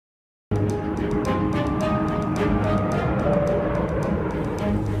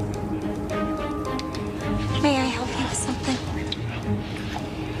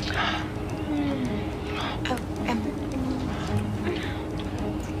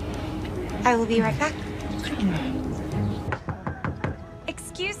I will be right back.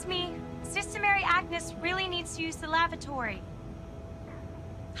 Excuse me. Sister Mary Agnes really needs to use the lavatory.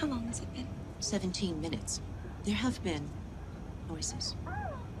 How long has it been? 17 minutes. There have been noises.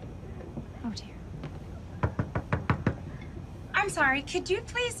 Oh, dear. I'm sorry, could you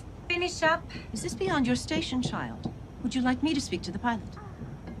please finish up? Is this beyond your station, child? Would you like me to speak to the pilot?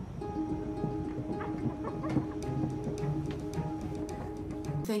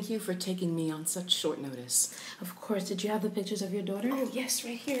 Thank you for taking me on such short notice. Of course. Did you have the pictures of your daughter? Oh, yes,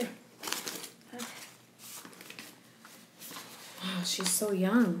 right here. Wow, she's so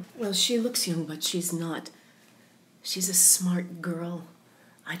young. Well, she looks young, but she's not. She's a smart girl.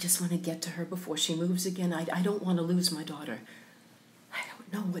 I just want to get to her before she moves again. I don't want to lose my daughter. I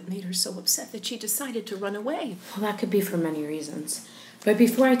don't know what made her so upset that she decided to run away. Well, that could be for many reasons. But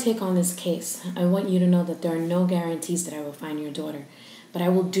before I take on this case, I want you to know that there are no guarantees that I will find your daughter. But I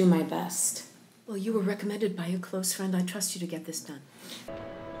will do my best. Well, you were recommended by a close friend. I trust you to get this done.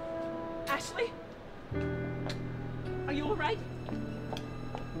 Ashley? Are you all right?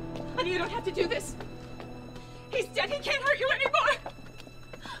 Honey, you don't have to do this. He's dead. He can't hurt you anymore.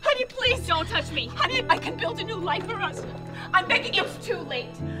 Honey, please don't touch me. Honey, I can build a new life for us. I'm begging you. It's too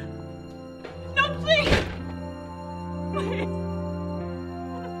late. No, please. Please.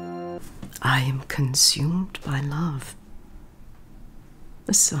 I am consumed by love.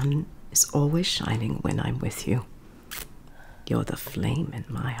 The sun is always shining when I'm with you. You're the flame in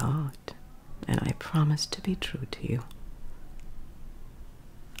my heart, and I promise to be true to you.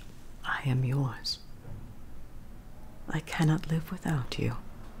 I am yours. I cannot live without you.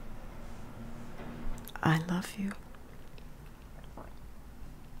 I love you.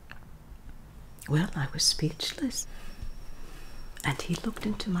 Well, I was speechless. And he looked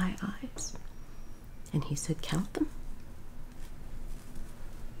into my eyes, and he said, "Count them."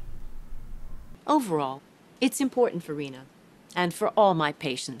 Overall, it's important for Rena, and for all my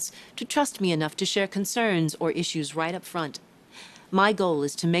patients, to trust me enough to share concerns or issues right up front. My goal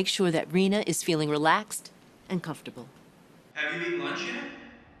is to make sure that Rena is feeling relaxed and comfortable. Have you eaten lunch yet?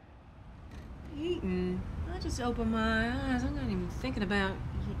 Eating? I just opened my eyes. I'm not even thinking about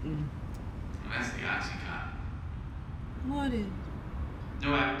eating. Well, that's the Oxycontin. What is?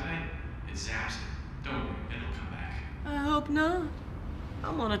 No appetite? It zaps it. Don't worry, it'll come back. I hope not. I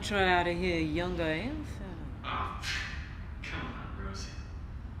want to try out of here younger and fatter. Oh, come on, Rosie.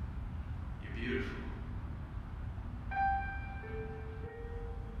 You're beautiful.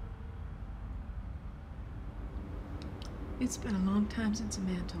 It's been a long time since a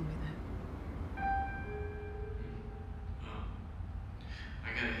man told me that. Well,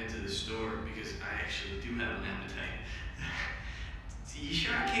 I gotta head to the store because I actually do have an appetite. You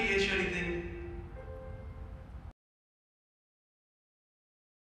sure I can't get you anything